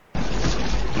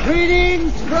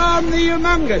Greetings from the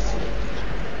Humongous,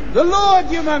 the Lord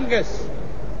Humongous,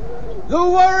 the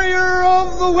warrior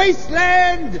of the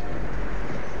wasteland,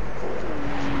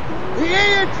 the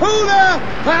Ayatollah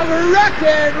of rock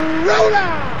and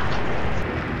roller.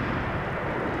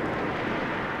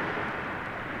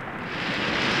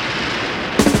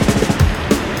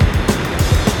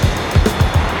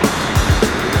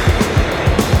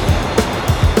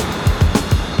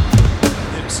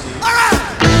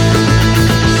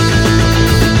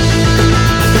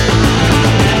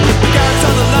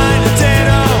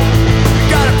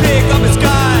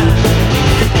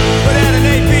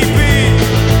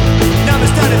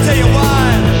 Tell you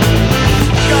why.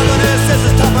 Governor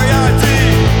says it's time.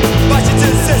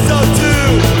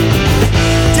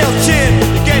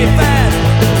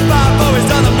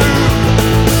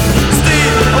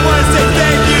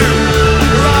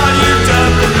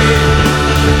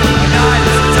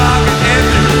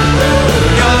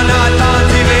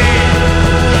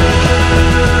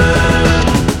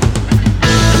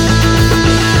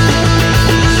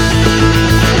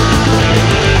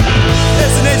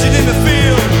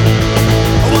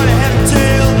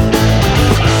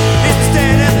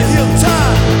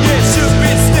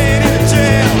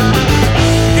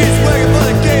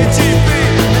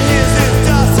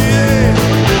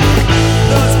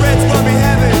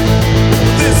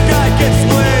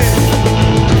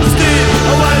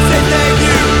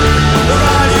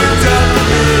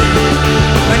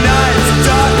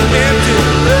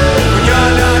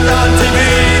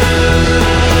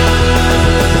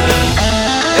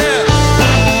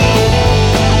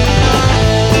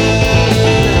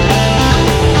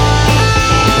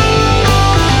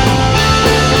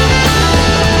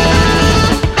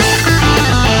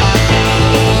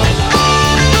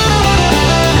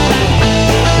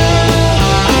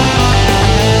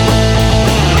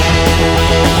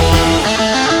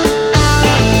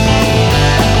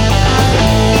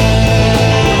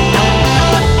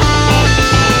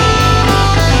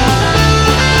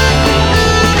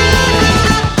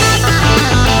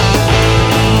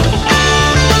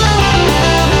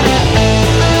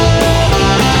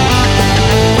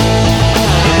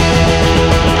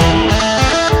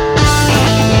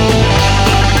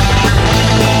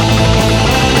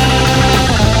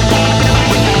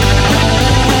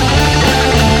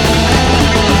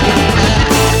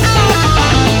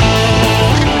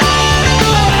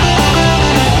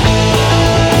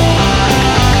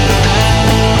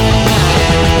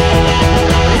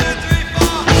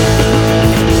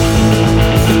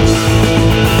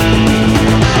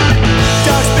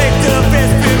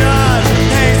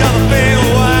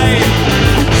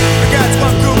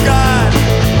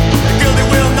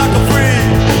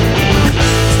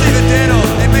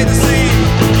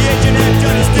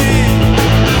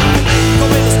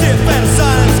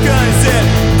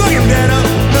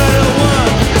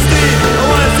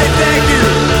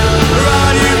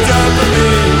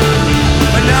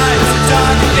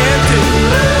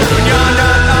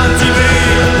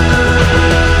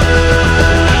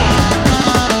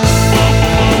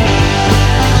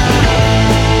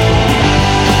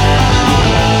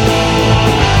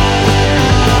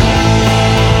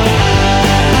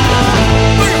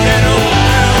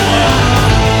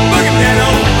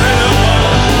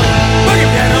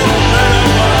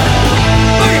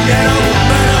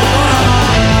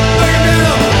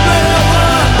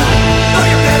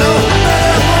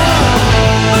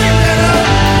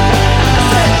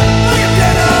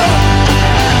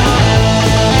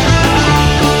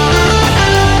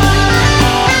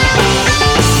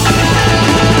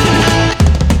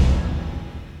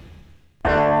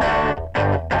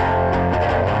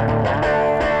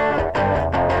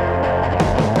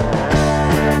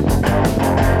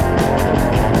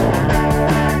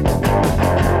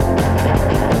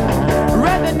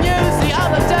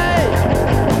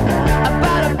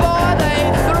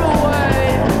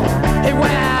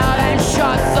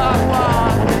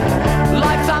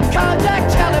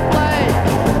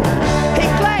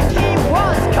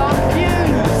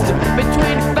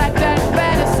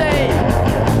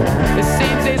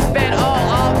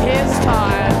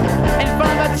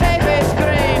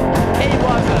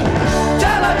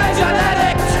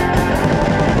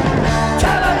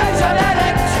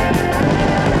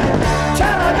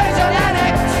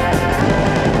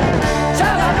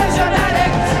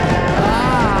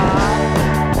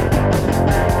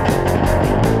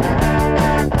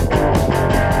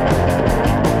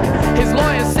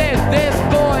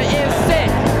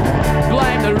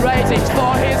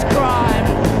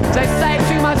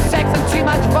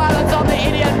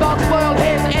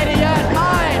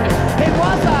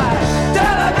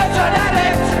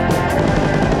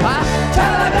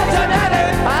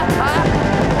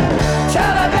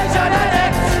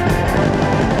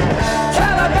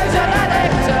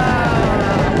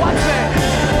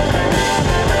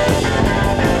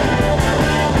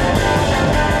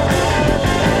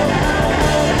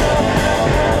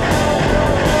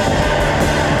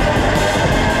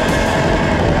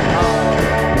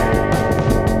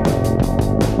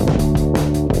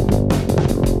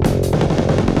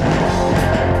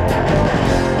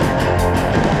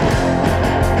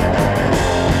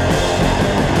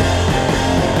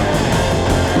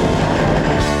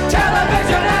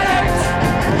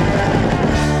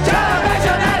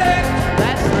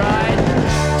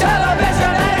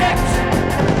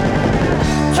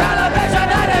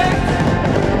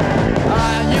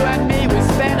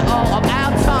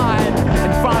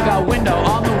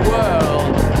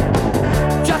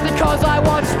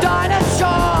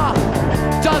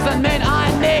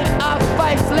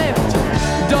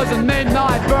 doesn't mean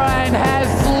my brain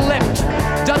has slipped.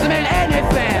 Doesn't mean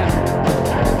anything.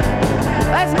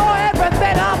 There's more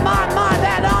everything on my mind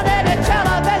than on any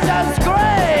television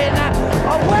screen.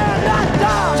 Oh, we're not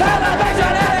dumb.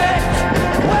 Television addicts.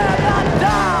 We're not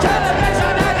dumb.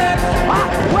 Television addicts.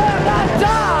 We're not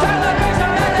dumb. Television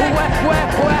addicts. We're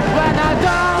not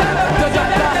dumb. Just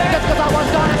because I was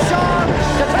on a show.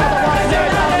 Just because I watched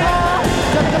News on the Law.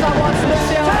 Just because I watched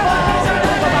Lucille Ball. Just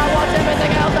because I watched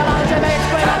everything else that I should be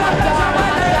explaining. I'm not dumb.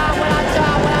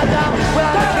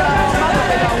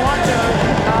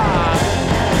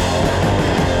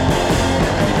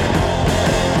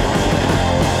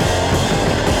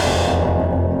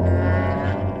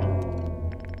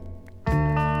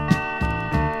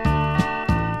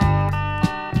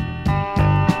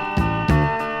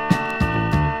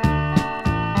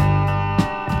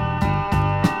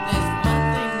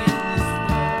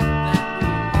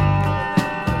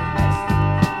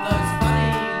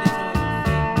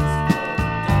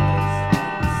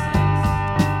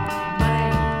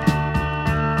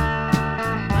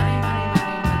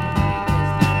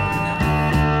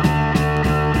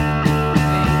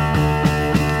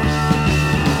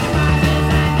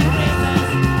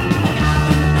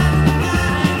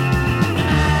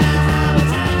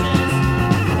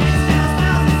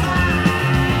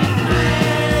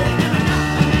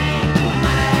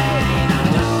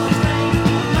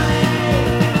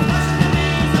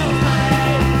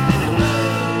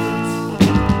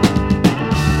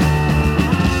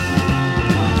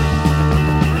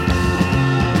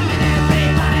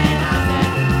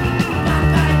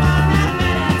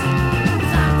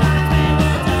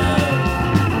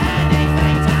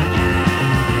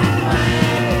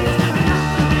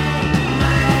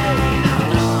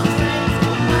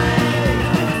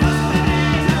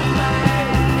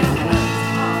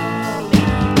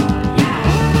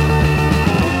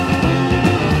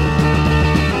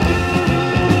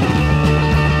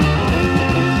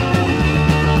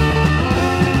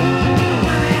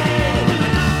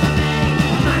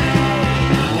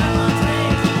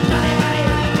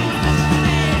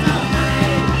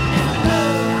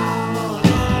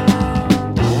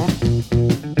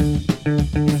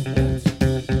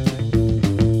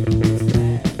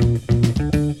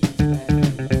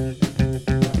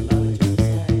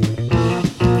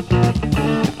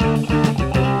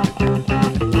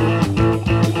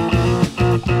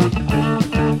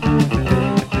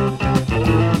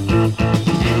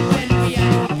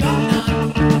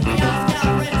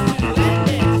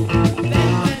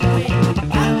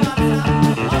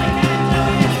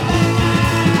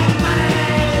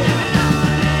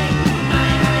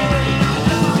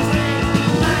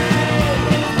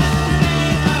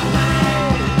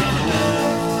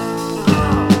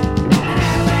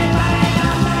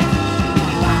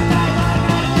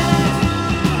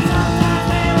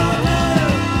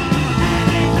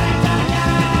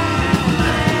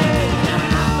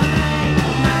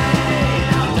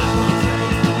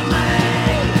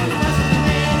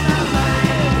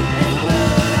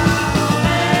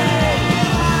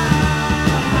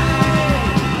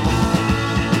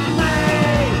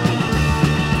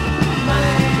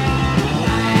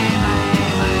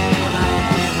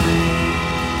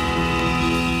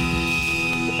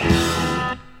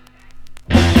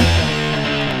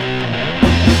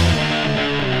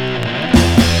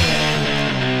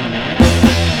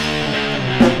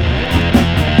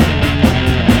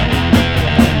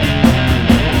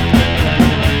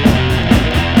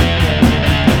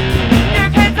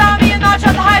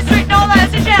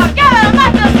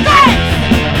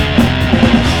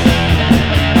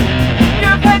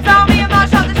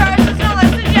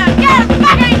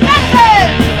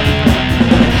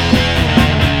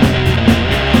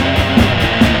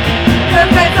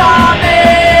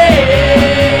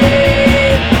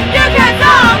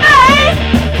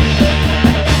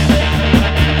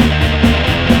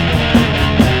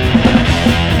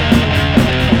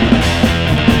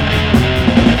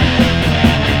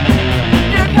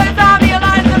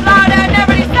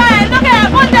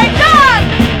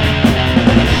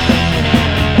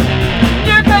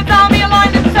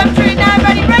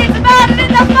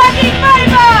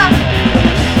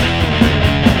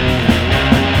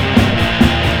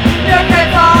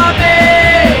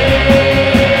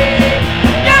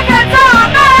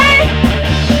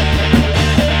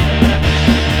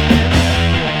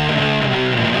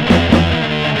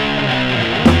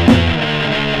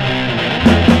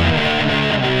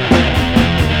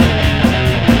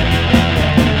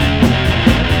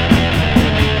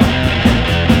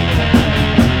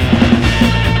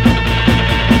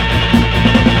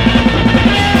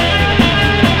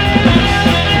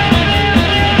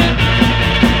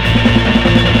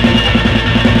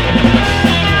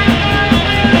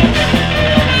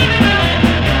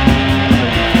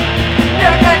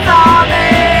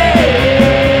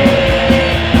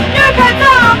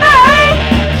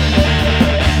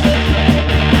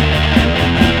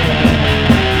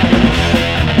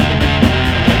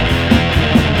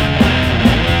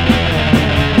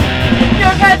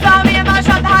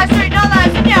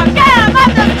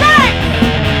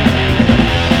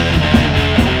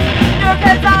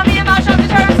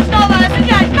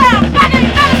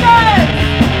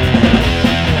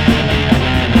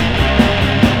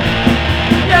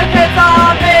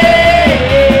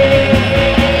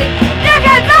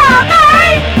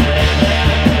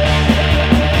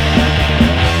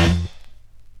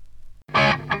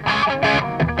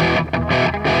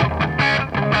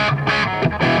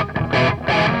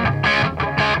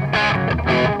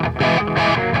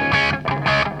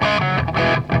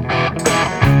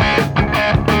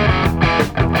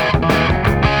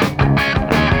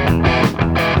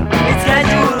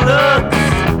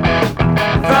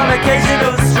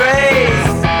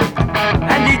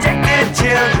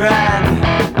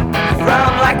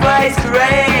 today's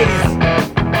craze.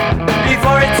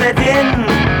 Before it set in,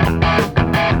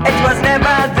 it was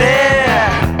never there.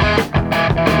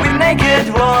 With naked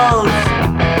walls,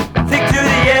 thick to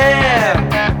the air.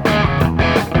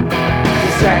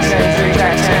 Distractions,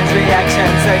 retractions,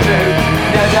 reactions, so true.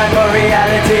 No time for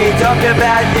reality, talk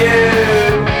about you.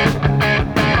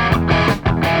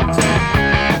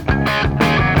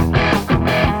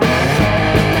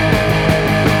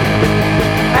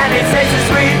 And it says a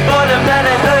sweet bottom that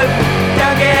I hope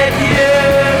don't get you.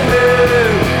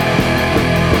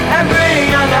 And bring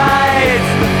your nights,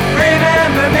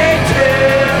 remember me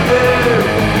too.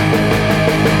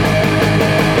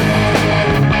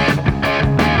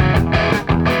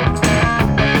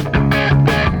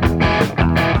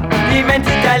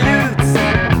 Demented dilutes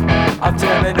of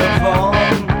terminal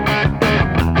form,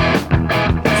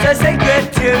 so sacred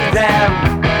to them,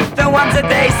 the ones that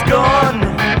they scorn.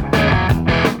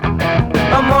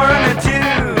 A moron or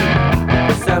two,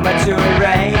 so much to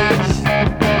arrange,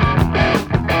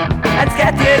 and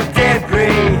scattered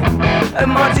debris, a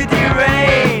more to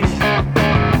derange.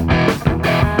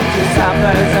 To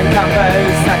suppers and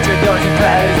compos, such a door to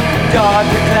close, door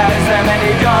to close, so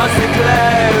many doors to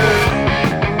close.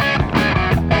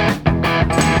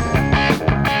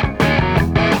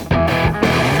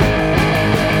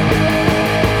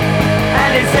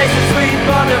 And it says a sweet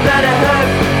bottom that I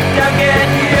hope don't get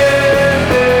you.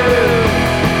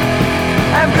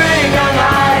 And bring your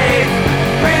life,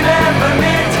 remember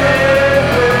me too.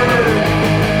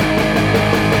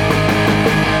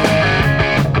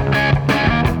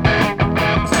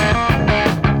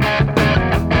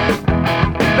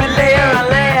 But layer on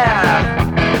layer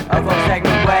of all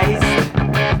stagnant waste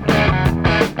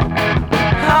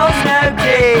holds no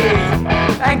key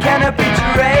and cannot be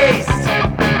traced.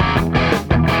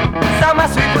 So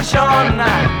much we push on,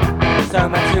 so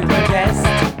much to protest.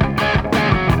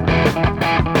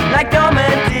 Like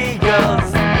dormant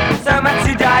eagles, so much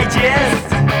to digest.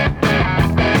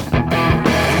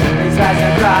 These rise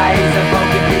and cries of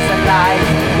broken peace and lies,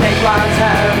 take one's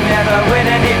home, never win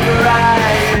any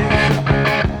prize.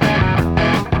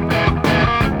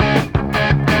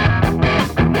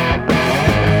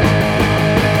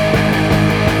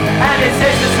 And it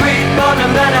says the sweet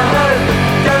bottom that I hope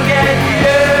don't get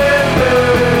you.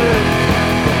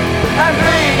 And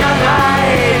bring your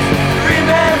lies,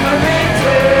 remember me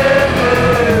too.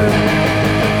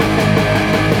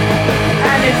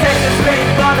 And it says the sweet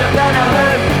bottom that I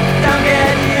hope don't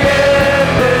get you.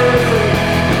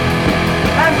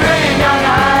 And bring your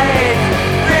lies,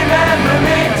 remember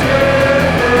me too.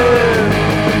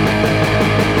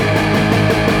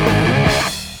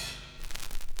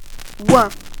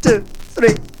 1, 2,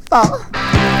 3, 4.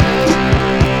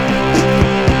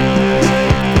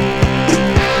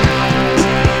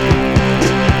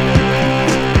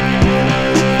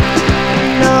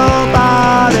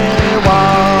 Nobody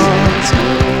wants me,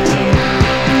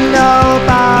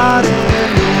 nobody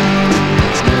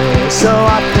needs me, so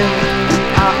I think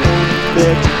I'll end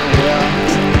it here.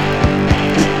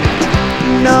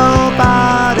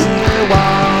 Nobody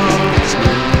wants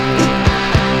me,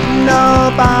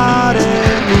 nobody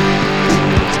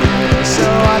needs me, so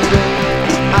I think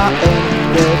I'll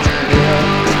end it here.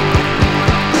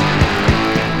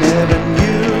 Never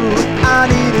knew I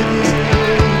needed you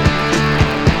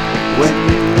when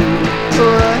you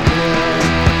were here.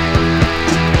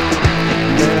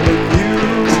 Never knew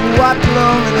what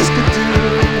loneliness could do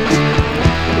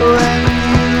when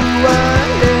you were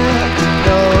here.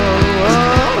 No,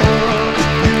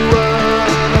 you were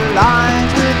the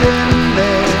lines within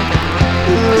me.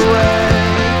 You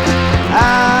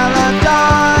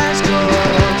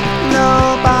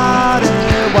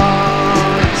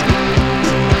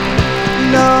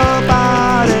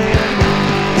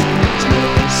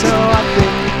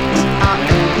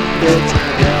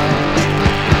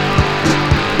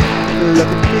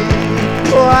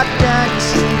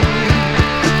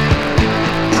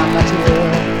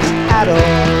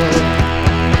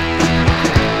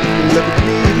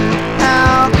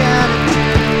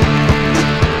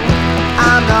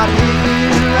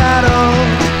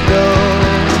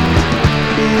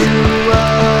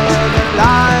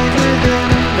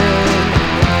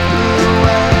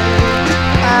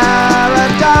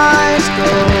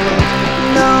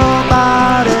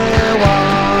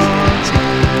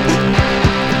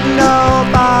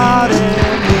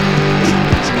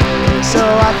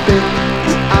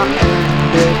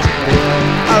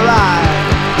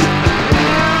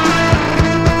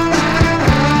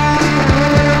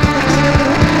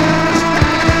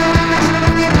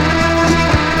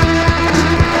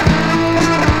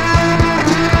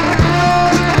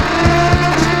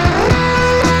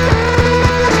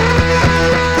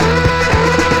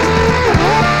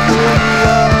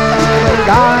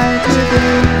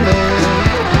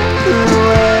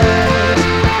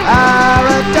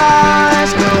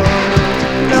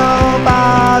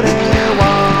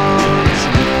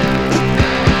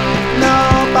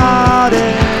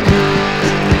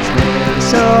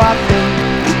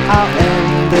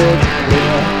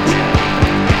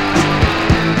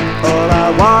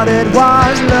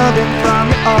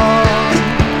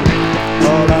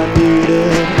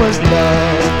was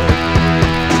love.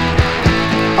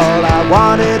 All I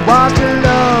wanted was to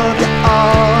love you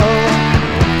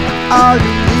all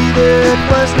you needed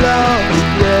was love,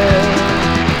 yeah.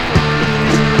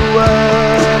 You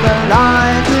were the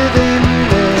light within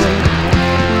me,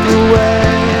 the way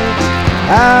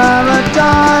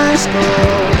paradise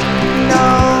goes.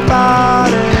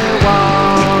 Nobody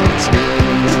wants me,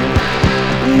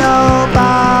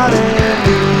 nobody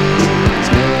needs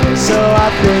me, so I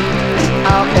think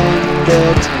I'll end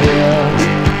it here.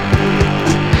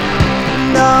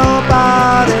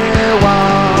 Nobody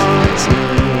wants me,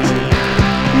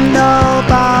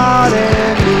 nobody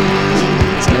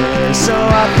needs me, so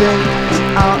I think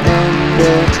I'll end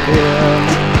it here.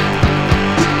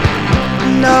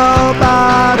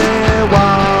 Nobody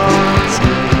wants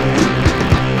me,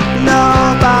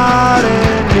 nobody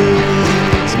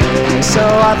needs me, so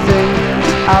I think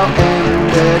I'll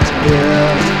end it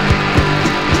here.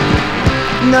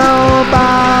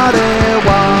 Nobody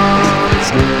wants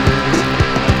me,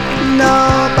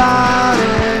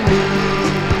 nobody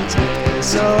needs me,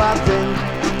 so I think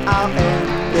I'll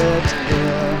end it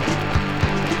here.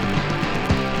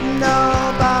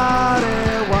 Nobody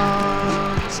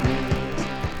wants me.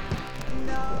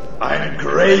 I'm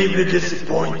gravely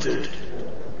disappointed.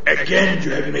 Again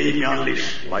you have made me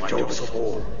unleash my jaws of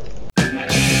war.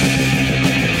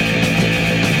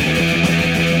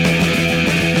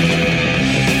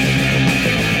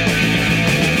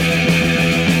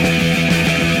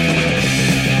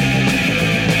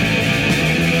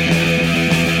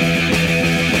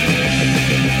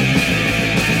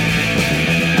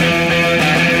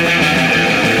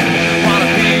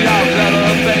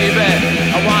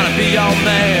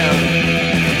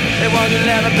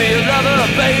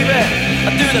 Baby, I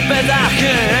do the best I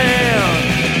can.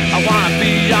 I wanna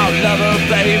be your lover,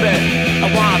 baby. I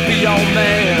wanna be your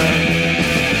man.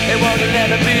 They won't let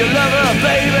me be a lover,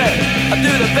 baby. I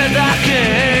do the best I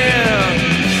can.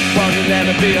 Won't you let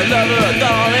me be a lover,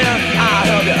 darling? I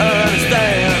hope you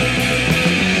understand.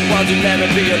 Won't you let me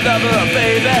be a lover,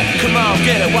 baby? Come on,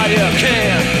 get it while you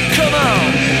can. Come on.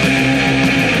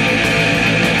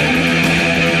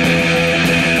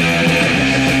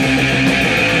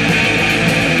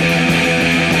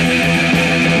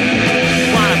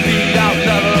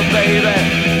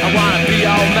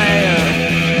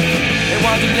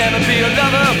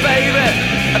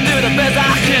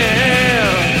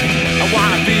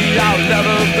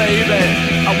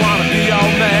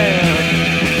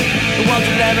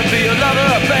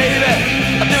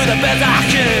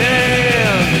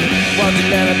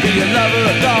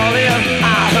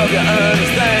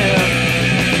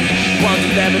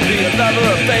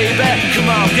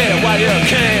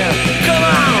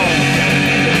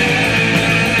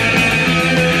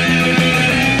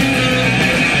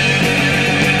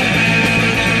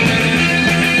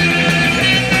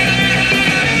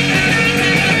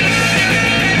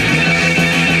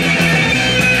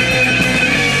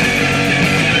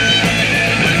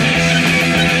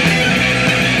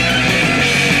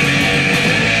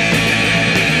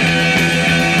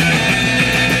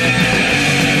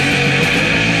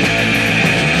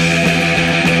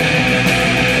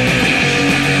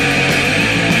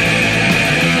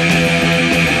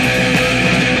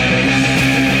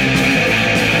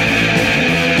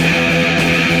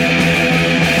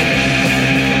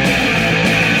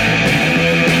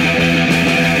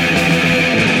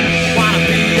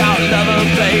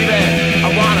 Baby, I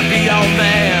wanna be your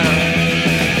man.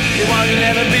 They want to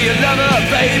let me be a lover,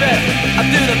 baby. I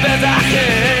do the best I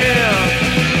can.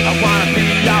 I wanna be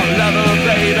your lover,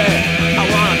 baby. I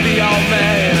wanna be your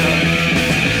man.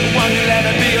 They want to let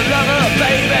me be a lover,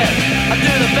 baby. I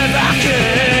do the best I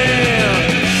can.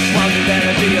 Want to let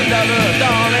me be a lover,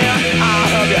 darling? I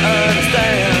hope you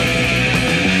understand.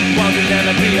 Want to let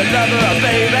me be a lover,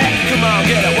 baby? Come on,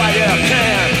 get it while you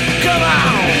can. Come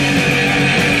on.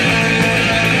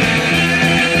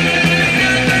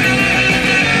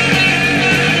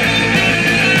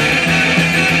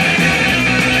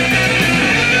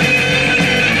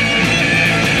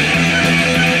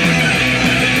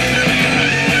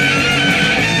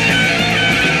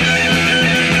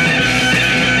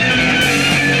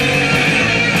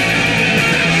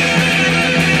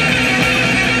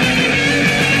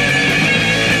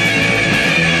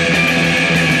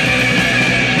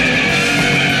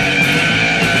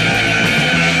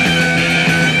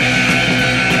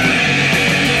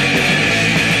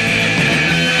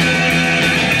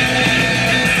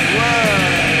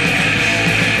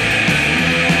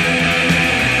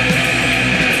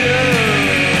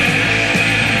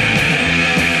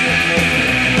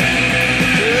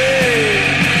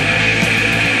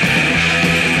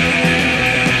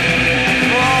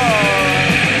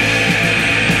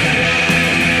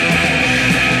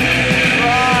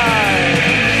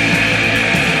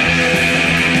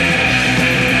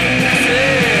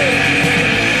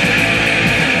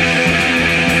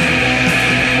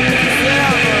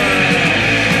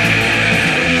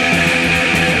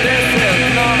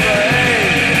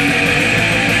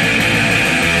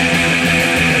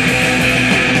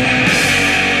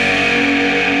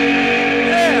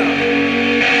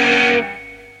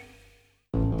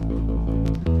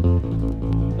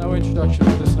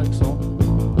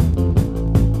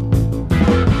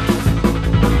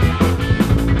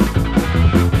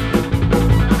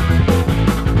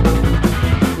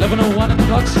 and the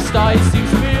clock just died. Seems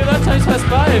to me that time's passed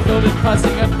by. I felt it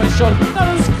passing at my shoulder. Not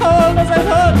as cold as I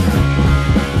thought.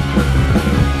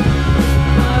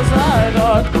 As I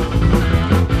thought.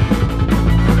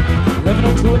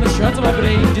 11:02 and the shreds of my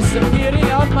brain disappearing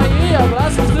out my ear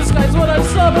glasses. This guy's what I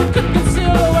saw, but couldn't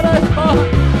conceal what I thought.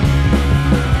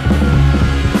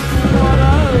 What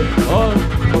I thought.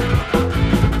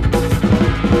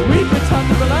 We've returned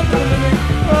to the land of the living.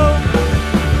 Oh,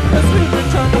 yes, we've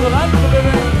returned to the land of the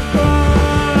living. Oh.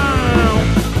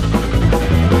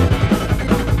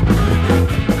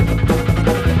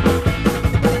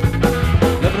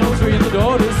 11:03 and the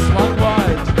door is swung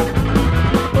wide.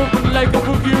 Open like a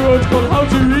book you wrote called How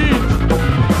to Read.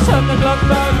 Turn the clock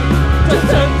back to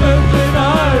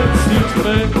 10:59. Seems to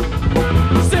me.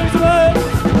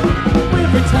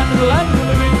 We've returned to the land of the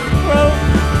living. Oh,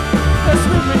 yes,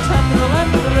 we've returned to the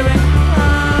land of the living.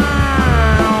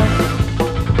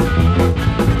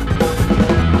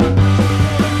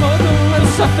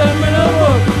 Shut them in a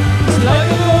book. It's like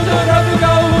a golden traffic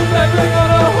album battling on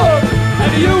a hook.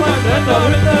 And you might end up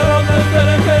in there on the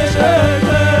dedication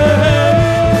day.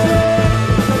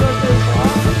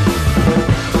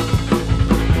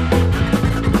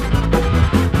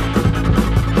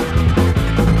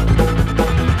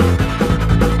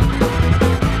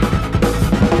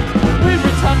 We've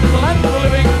returned to the land of the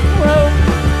living. Well,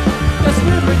 yes,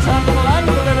 we've returned to the land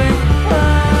of the living.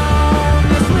 Well,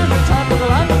 yes, we've returned to the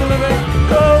land of the living.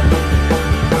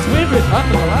 We've returned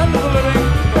to the land of the living.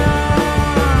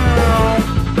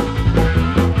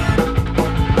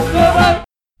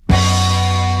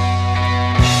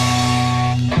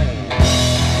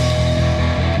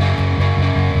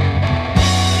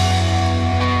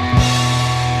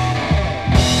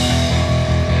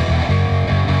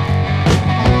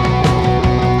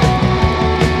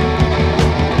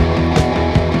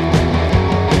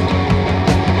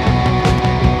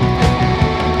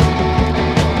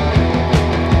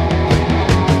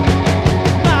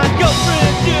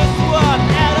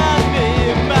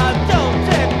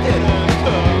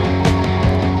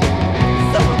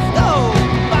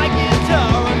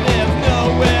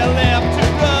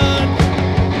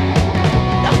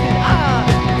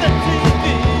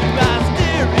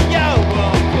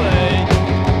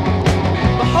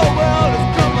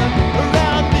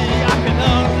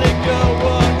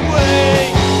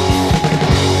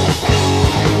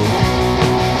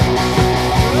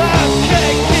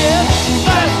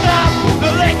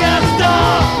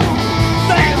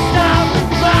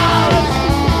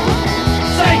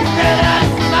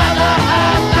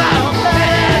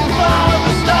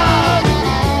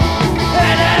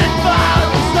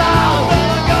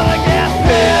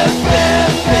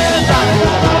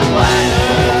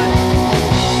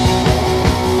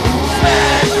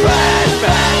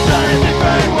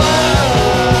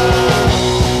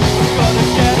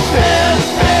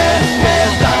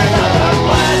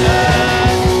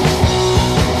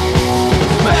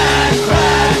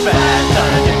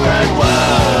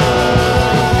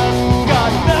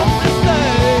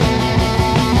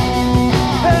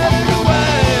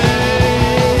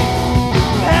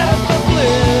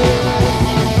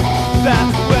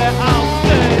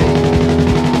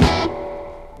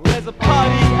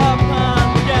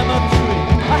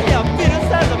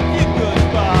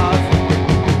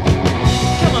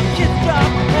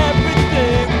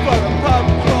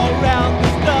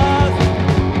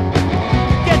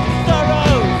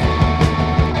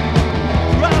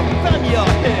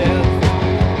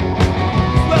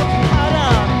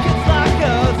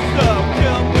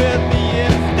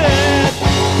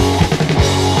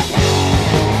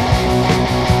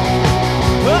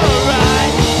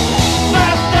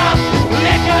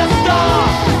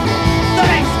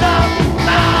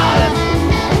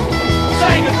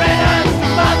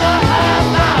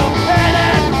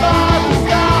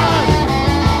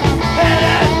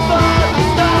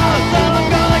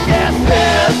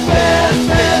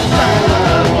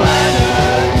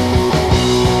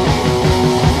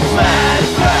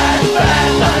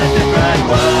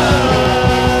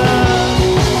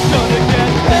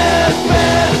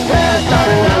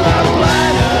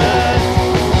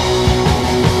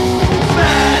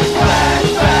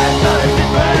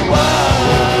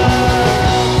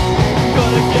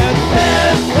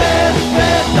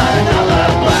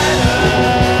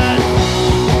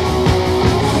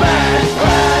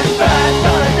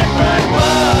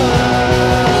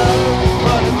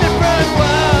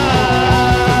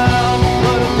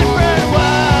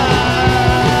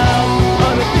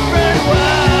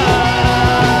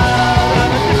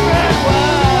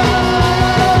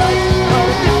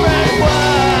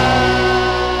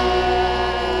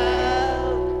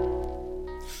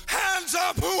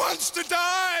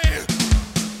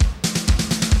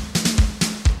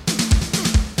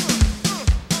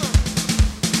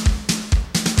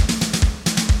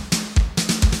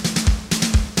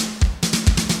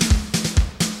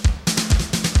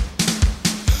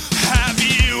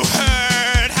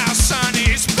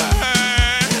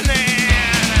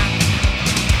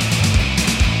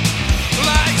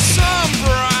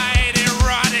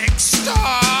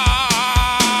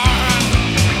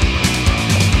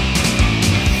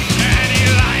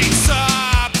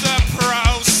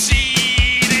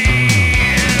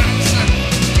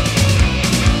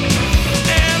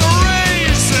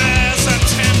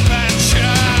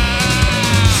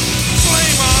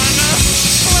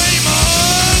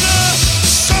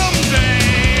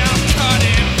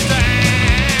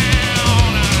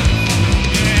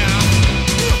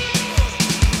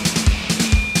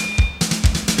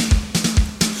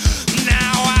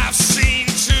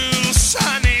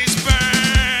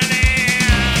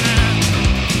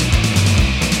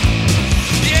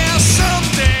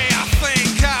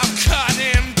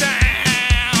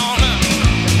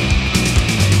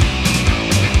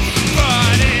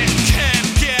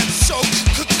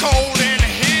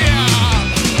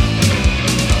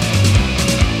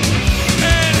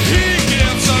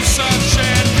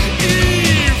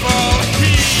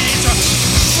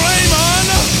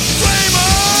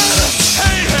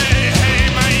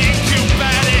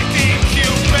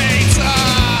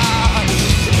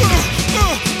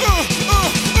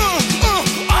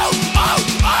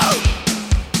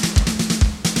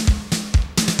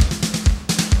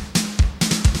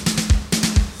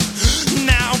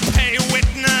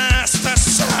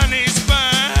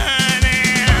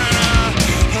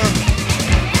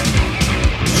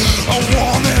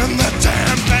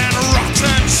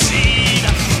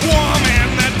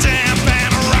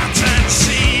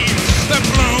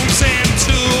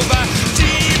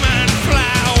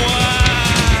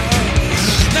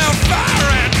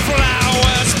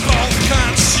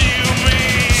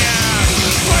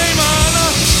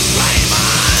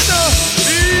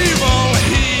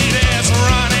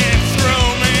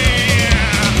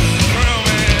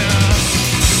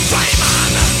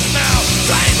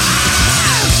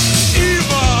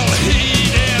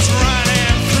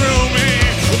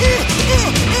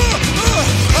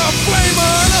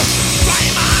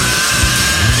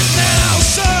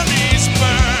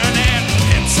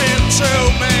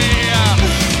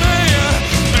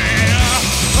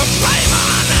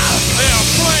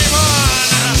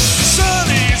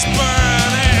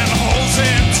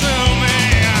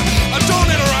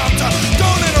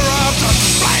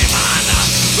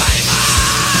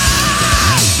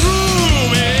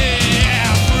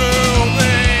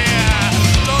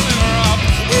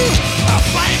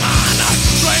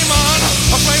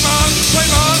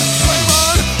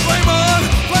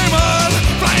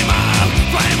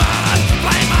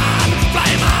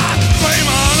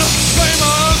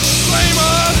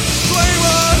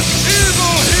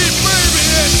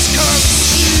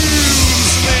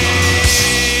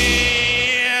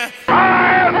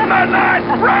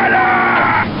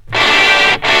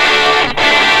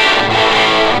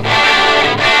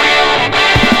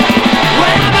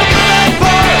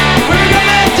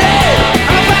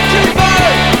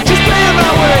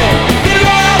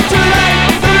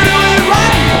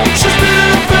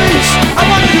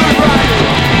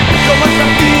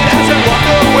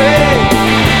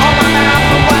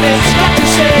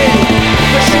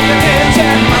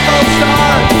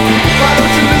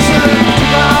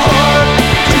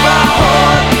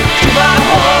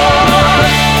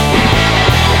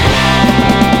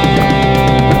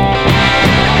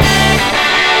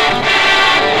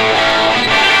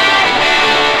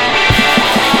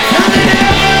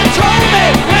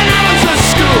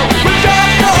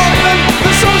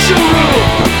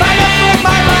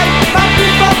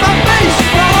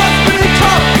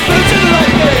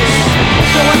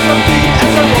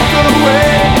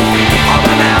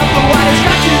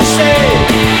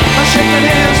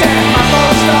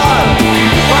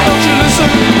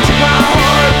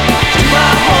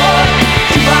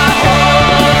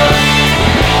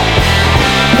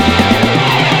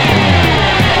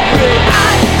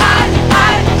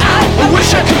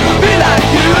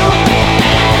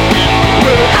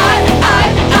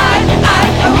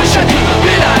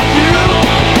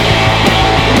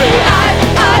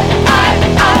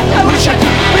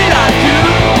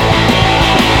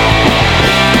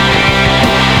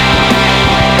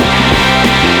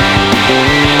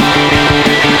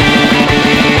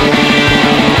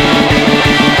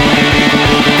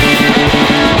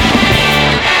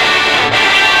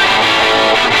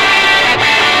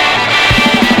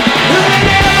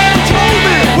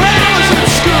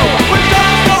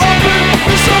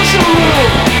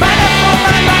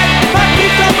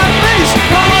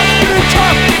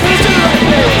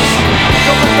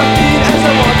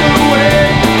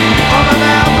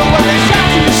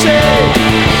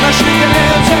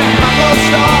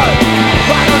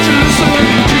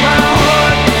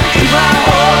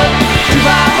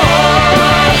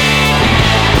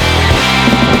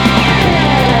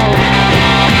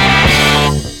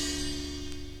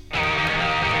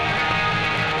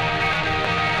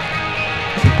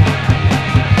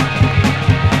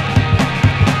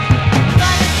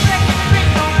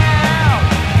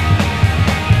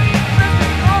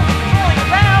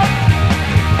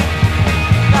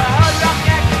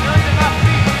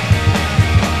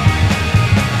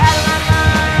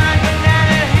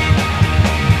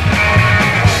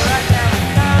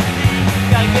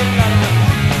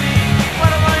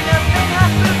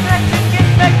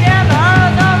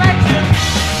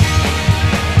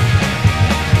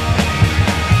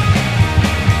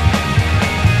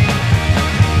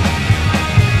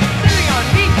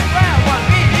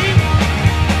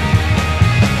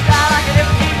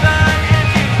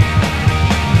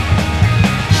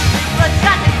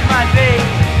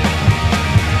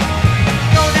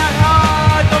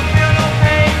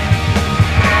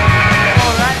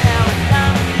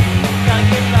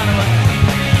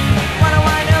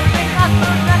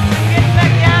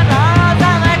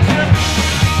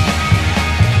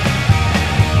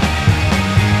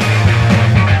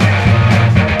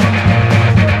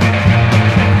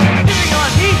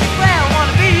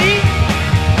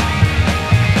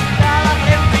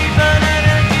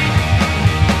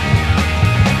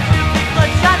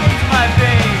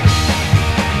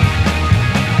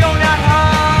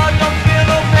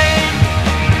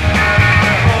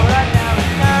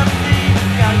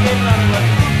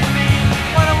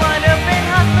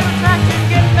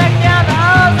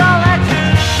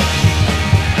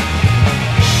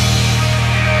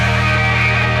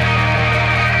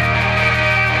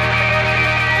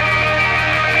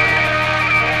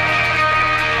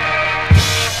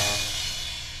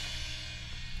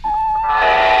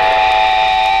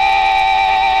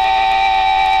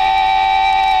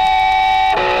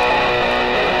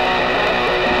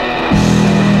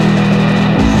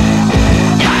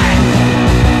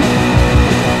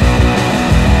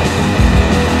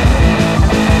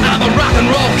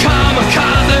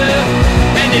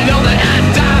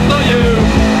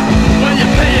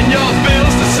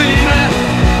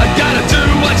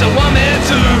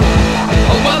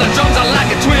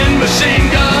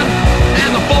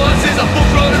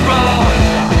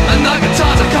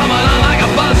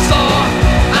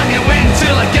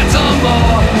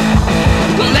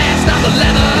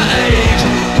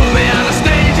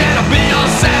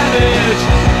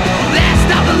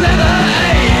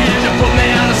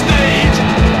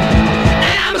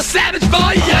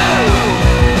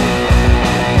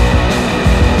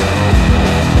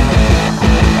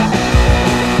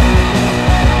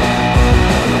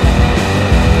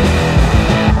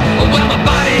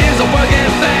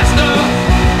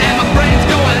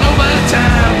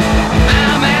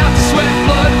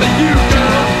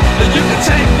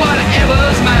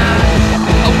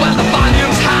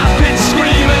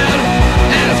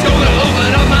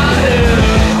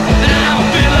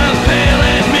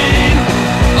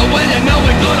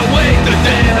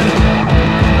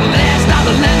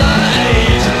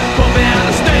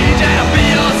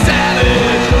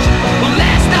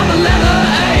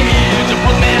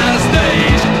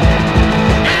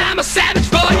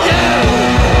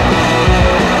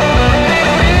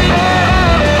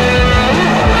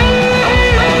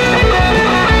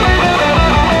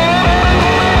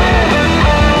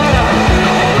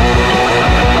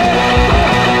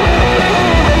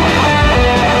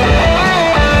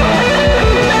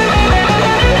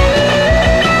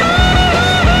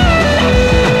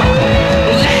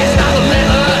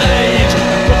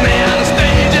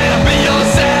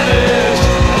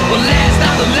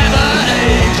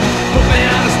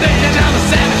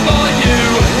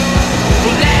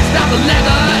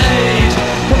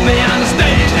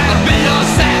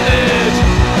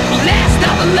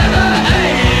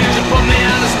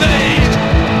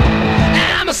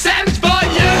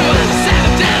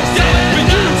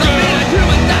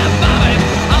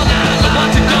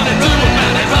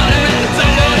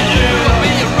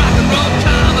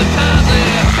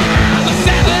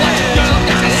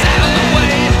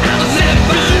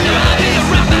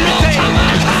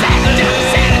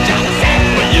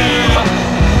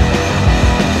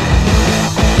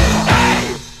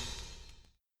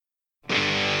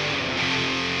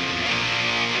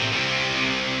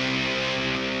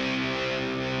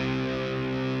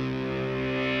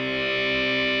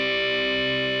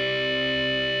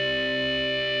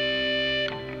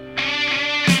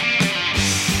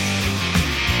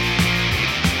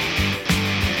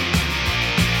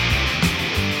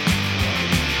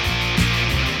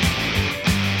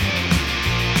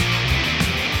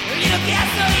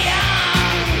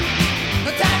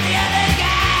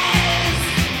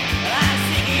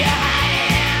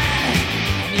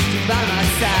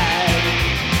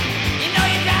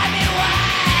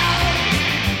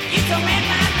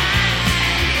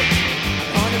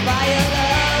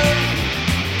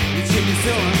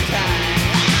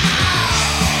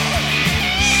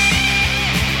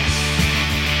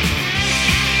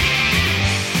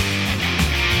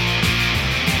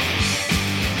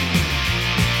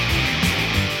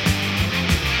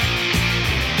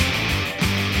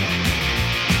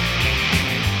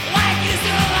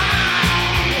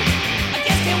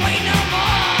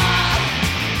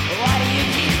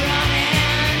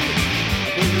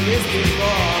 this before.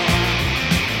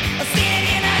 I see it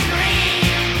in a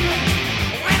dream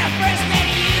when I first met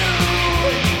you.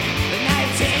 The night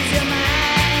changed your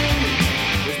mind.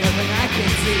 There's nothing I can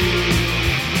do.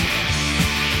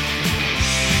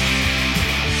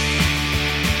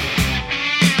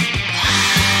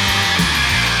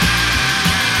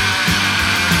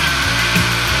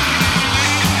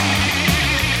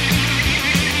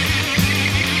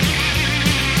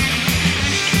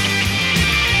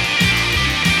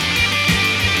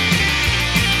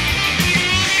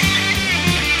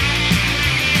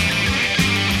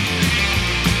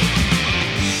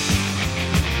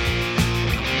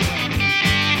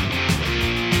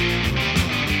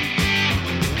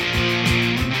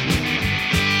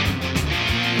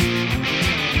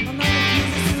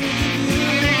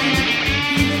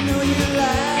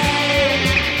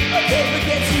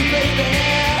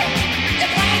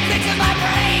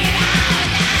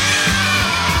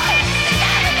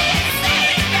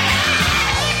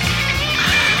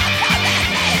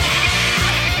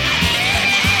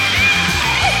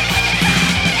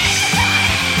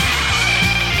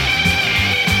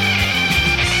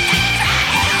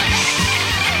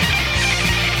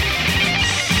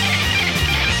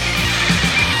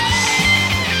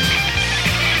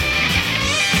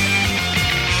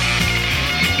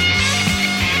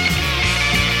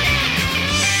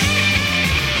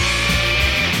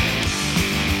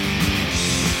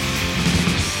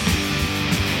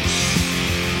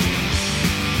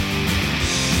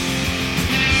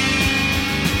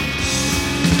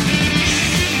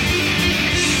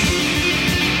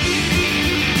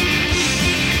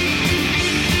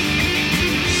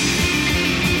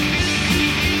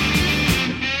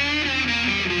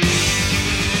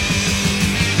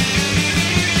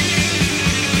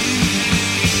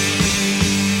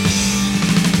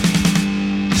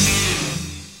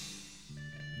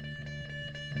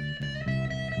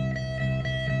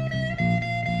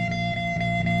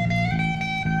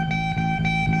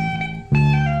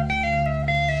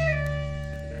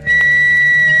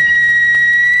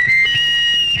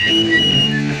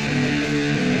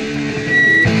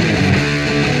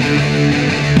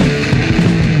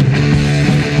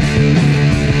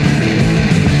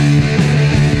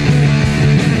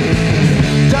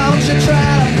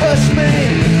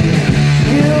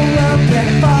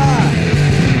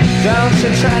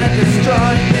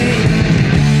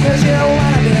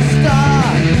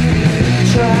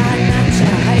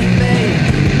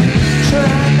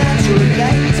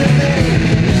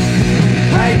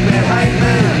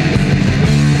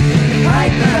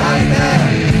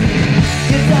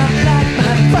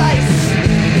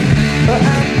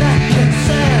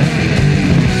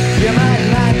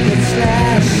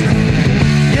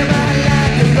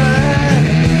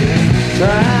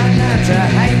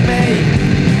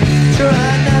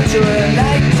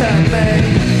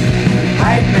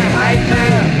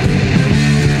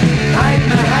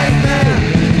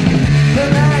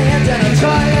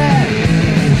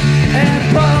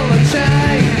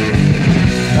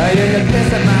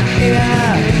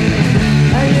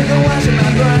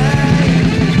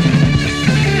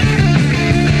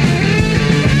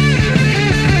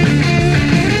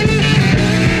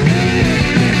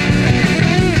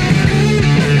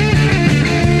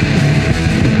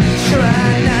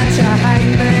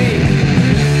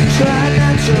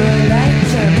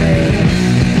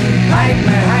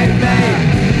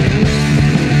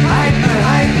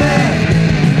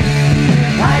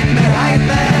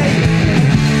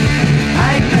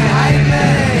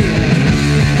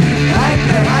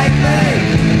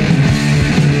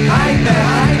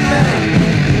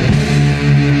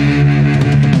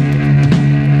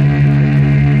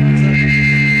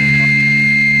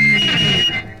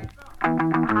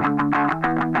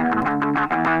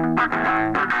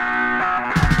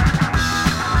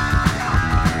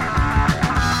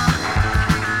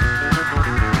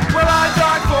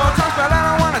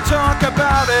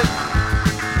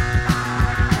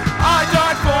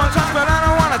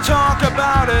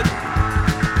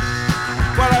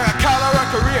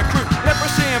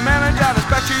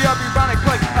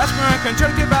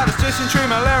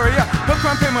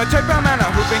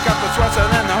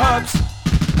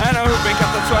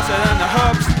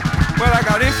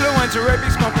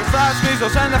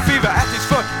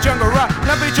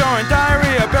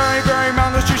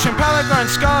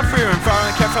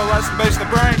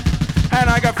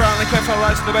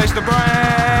 The base the brain.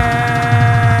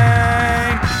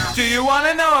 Do you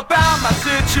wanna know about my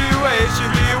situation?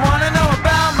 Do you wanna know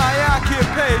about my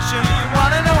occupation? Do you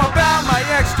wanna know about my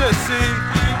ecstasy?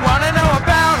 Do you wanna know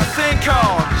about a thing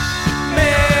called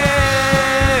me?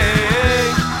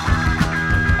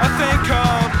 A thing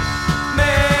called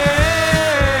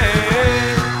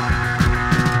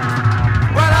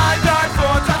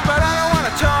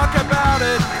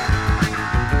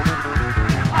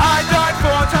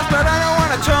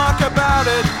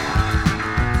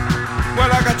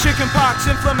got chicken pox,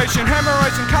 inflammation,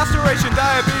 hemorrhoids, incarceration,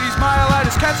 diabetes,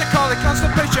 myelitis, cancer, colic,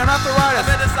 constipation, arthritis,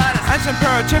 and some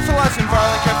paratyphalitis and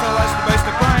viral encephalitis to base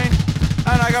the brain.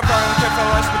 And I got viral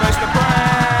encephalitis to base the brain.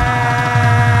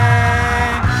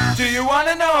 Do you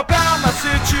wanna know about my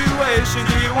situation?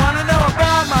 Do you wanna know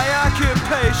about my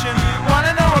occupation? Do you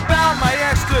wanna know about my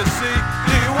ecstasy?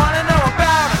 Do you wanna know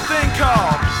about a thing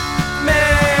called me?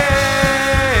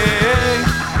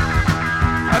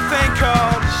 A thing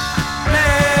called me.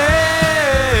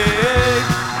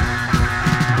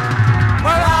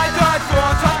 Well, I died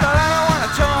 4 times, but I don't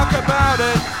wanna talk about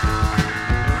it.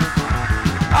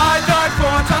 I died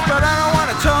 4 times, but I don't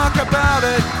wanna talk about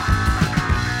it.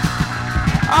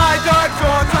 I died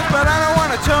 4 times, but I don't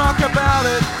wanna talk about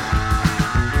it.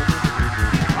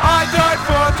 I died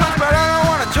 4 times, but I don't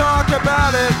wanna talk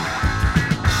about it.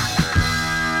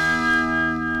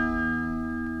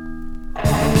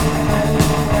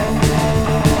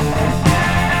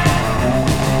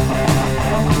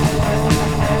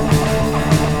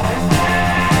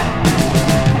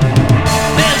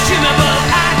 They'll shoot me, but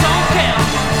I don't care.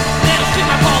 They'll shoot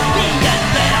me for being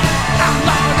there. I'm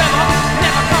lost forever,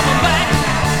 never coming back.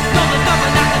 No, there's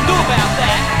nothing I can do about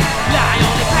that. I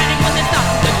only panic when there's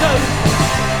nothing to do.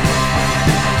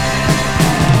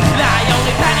 I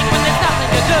only panic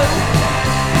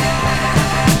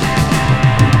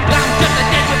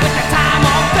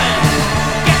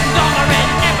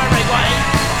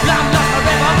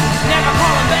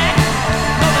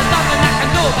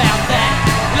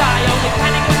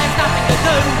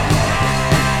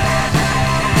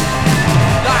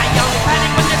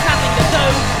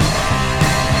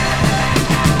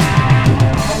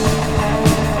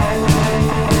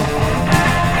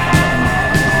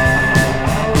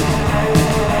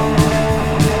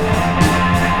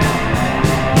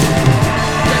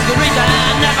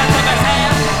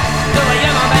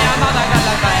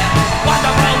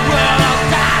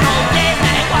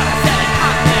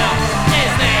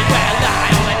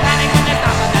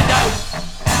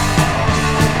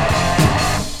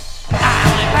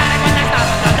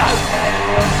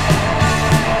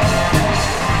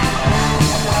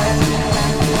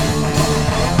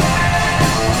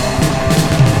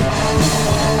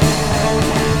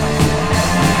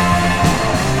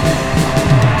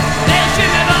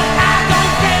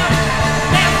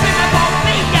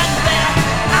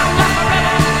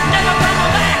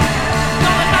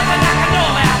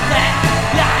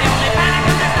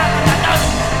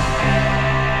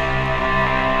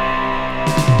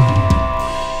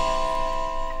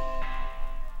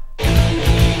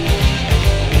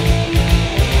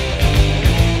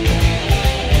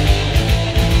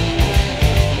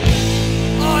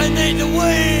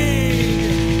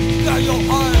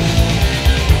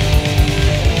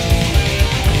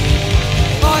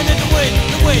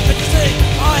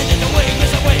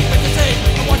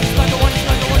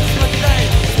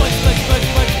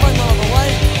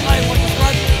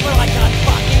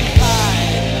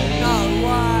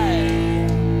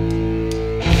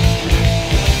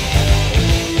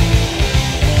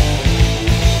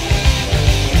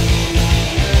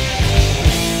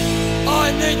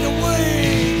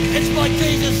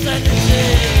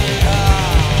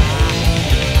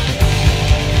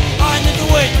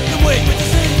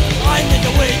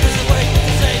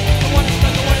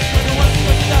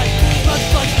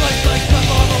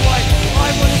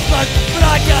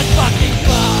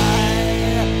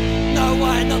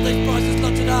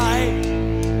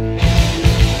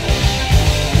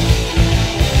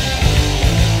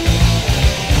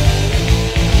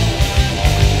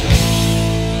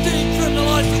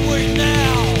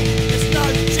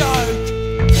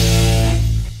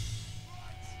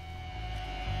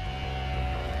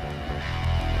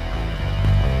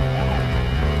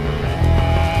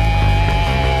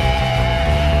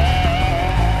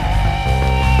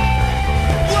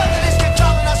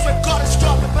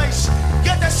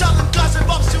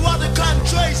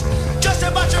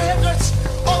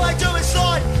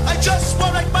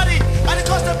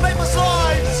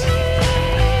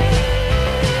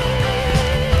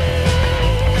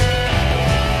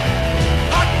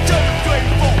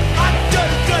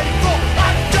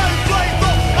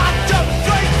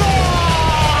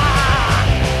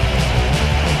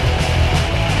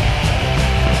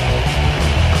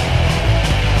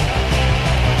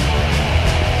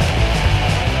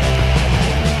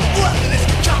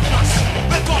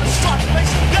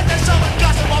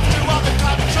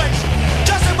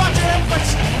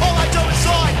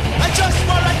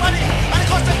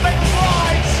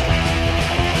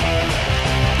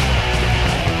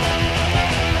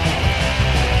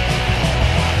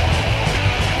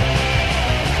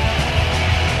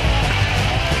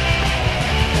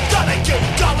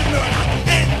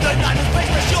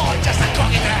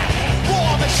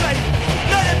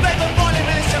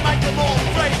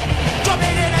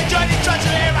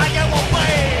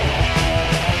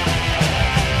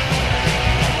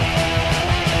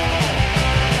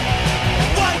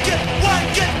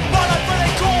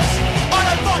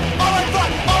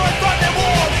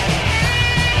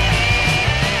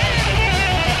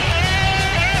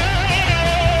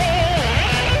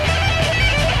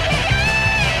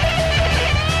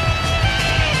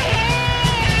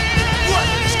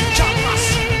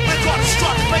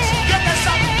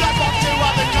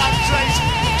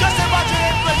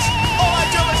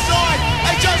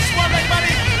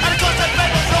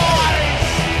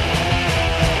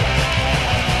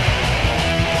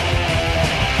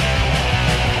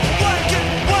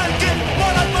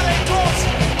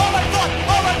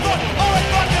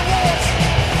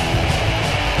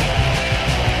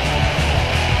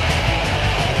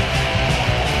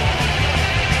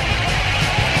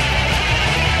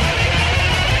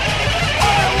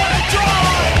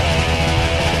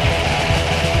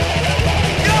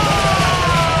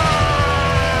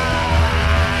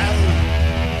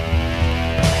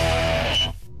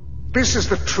This is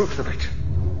the truth of it.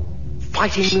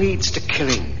 Fighting leads to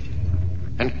killing,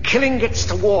 and killing gets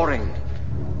to warring,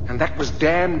 and that was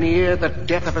damn near the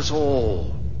death of us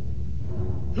all.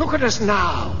 Look at us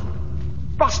now,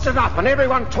 busted up and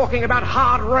everyone talking about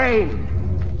hard rain.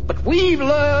 But we've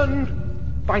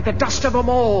learned, by the dust of them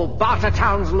all,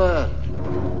 Bartertown's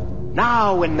learned.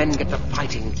 Now when men get to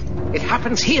fighting, it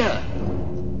happens here,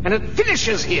 and it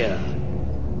finishes here.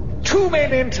 2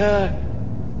 men enter,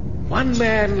 1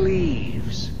 man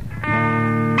leaves.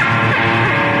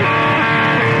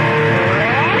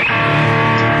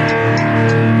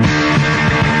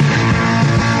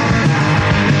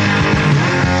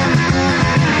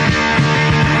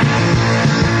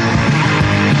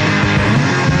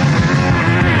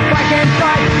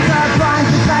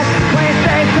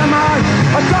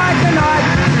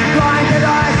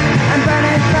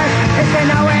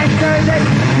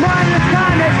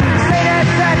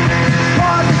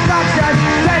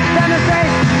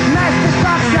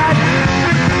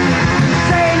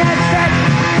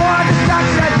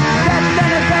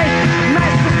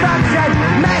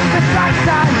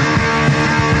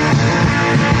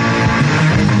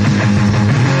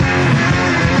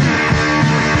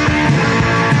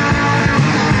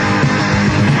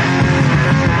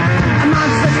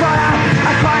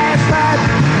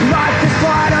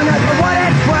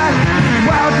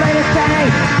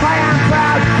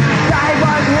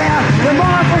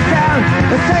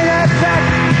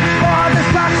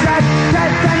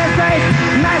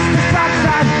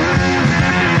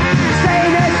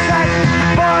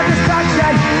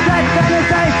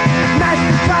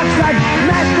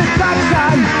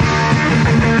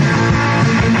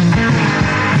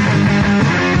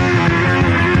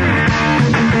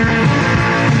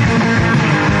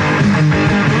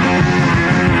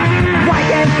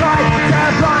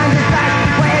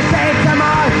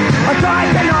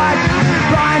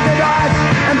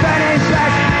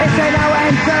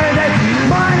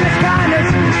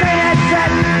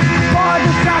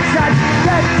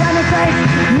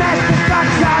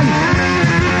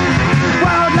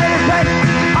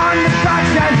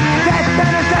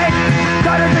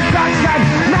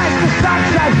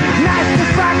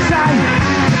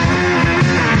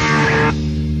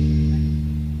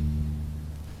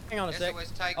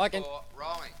 I can.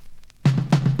 Rolling.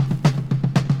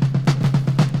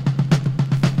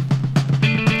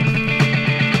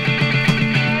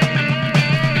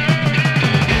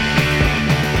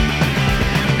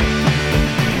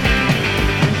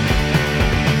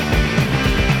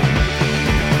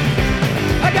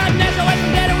 I got an SOS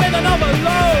from Daddy with an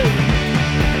overload.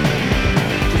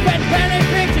 She spent penny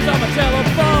pictures on my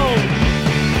telephone.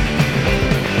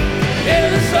 Into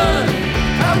the sun,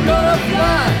 I'm gonna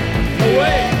fly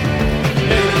away.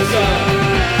 Into the sun,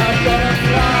 I'm gonna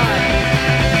fly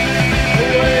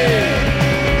away.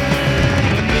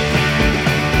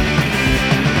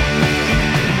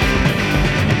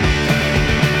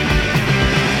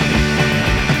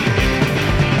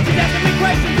 She's asking me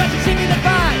questions, but she's singing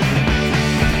advice.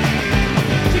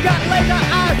 She got laser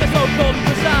eyes, they're so cold and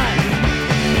precise.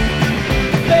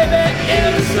 Baby,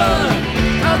 into the sun,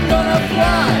 I'm gonna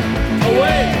fly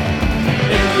away.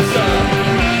 Into the sun,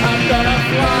 I'm gonna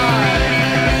fly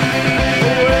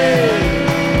away.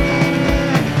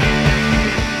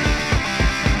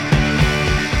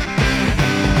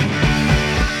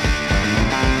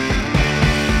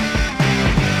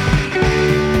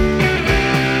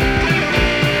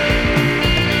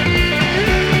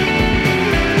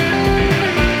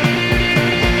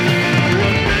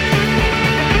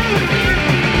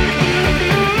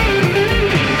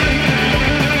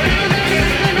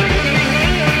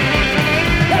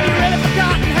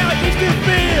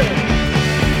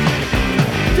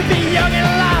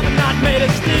 Made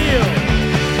of steel.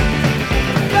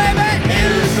 Baby, in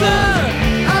the sun,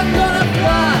 I'm gonna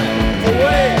fly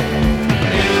away.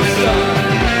 In the sun,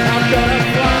 I'm gonna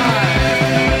fly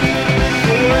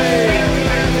away.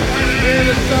 In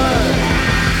the sun,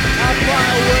 I'll fly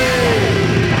away.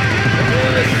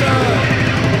 In the sun,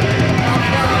 I'll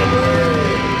fly away.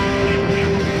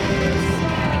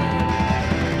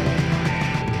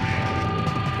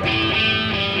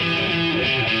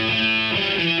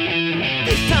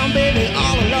 This town baby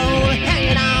all alone,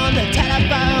 hanging on the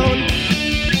telephone.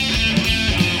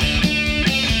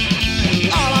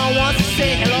 All I want is to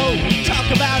say hello, talk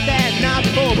about that night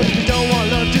before. But if you don't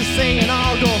want love, just sing and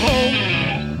I'll go home.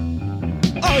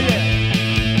 Oh yeah.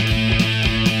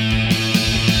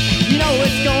 You know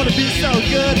it's gonna be so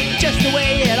good, just the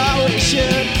way it always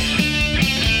should.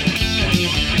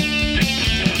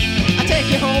 I take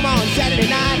you home on Saturday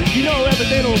night, you know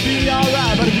everything will be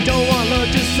alright. But if you don't want love,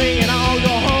 just sing and I'll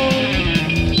go home.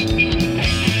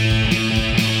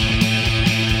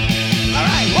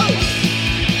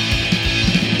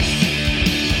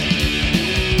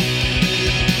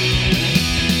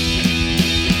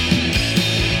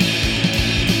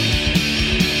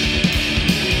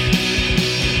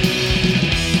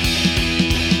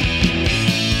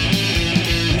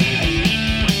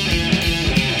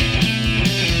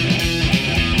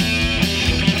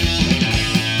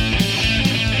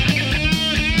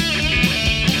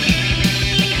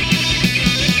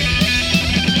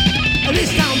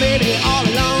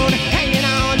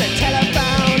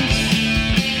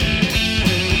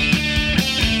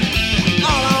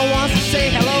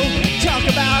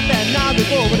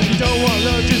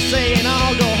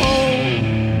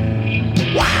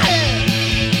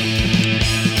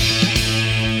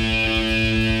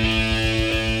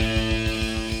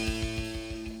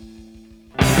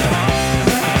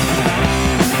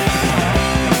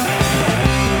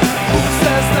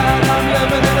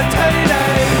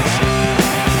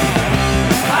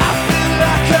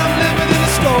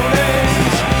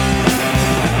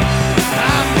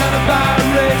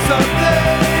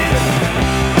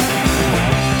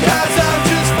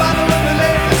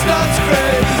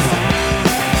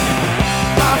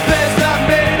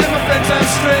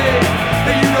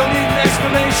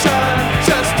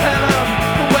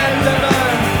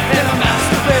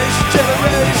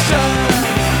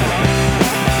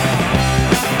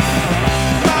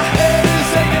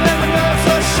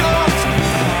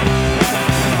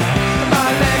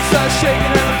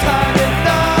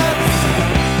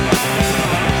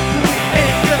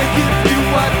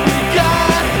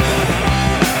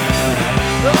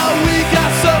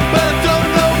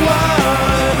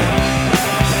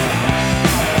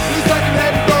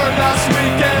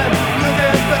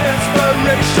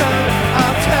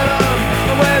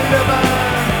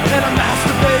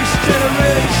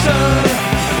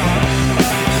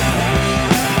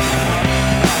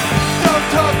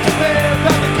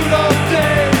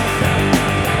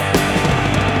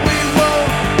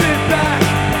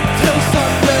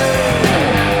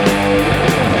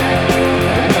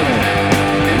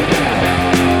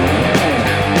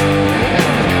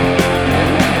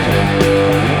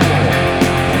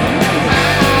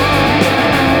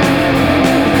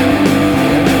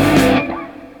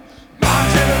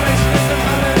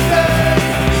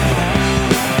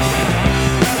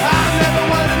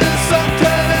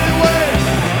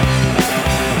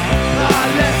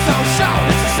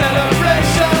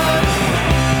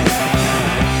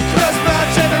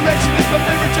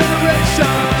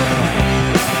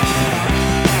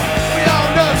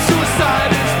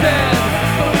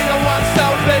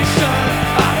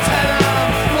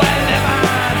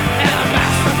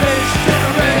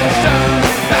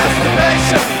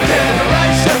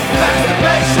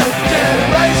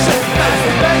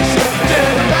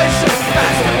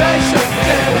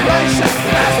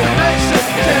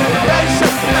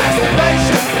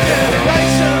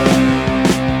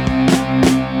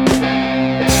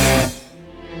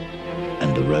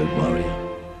 and a road warrior.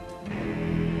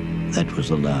 That was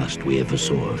the last we ever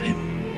saw of him.